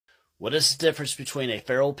What is the difference between a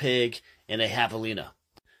feral pig and a javelina?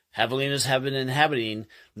 Javelinas have been inhabiting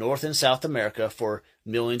North and South America for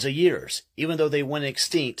millions of years, even though they went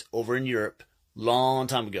extinct over in Europe long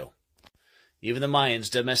time ago. Even the Mayans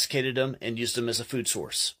domesticated them and used them as a food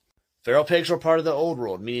source. Feral pigs were part of the Old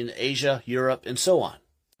World, meaning Asia, Europe, and so on.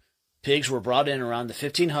 Pigs were brought in around the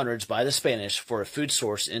 1500s by the Spanish for a food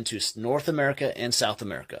source into North America and South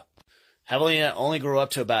America. Javelina only grow up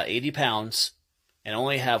to about 80 pounds and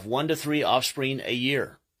only have 1 to 3 offspring a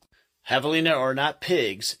year. Javelina are not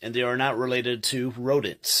pigs, and they are not related to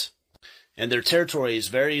rodents. And their territory is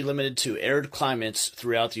very limited to arid climates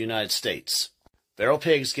throughout the United States. Feral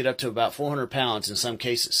pigs get up to about 400 pounds in some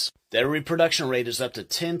cases. Their reproduction rate is up to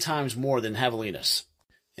 10 times more than javelinas,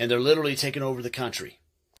 and they're literally taking over the country.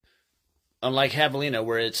 Unlike javelina,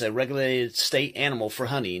 where it's a regulated state animal for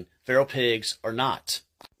hunting, feral pigs are not.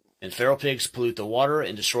 And feral pigs pollute the water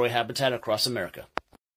and destroy habitat across America.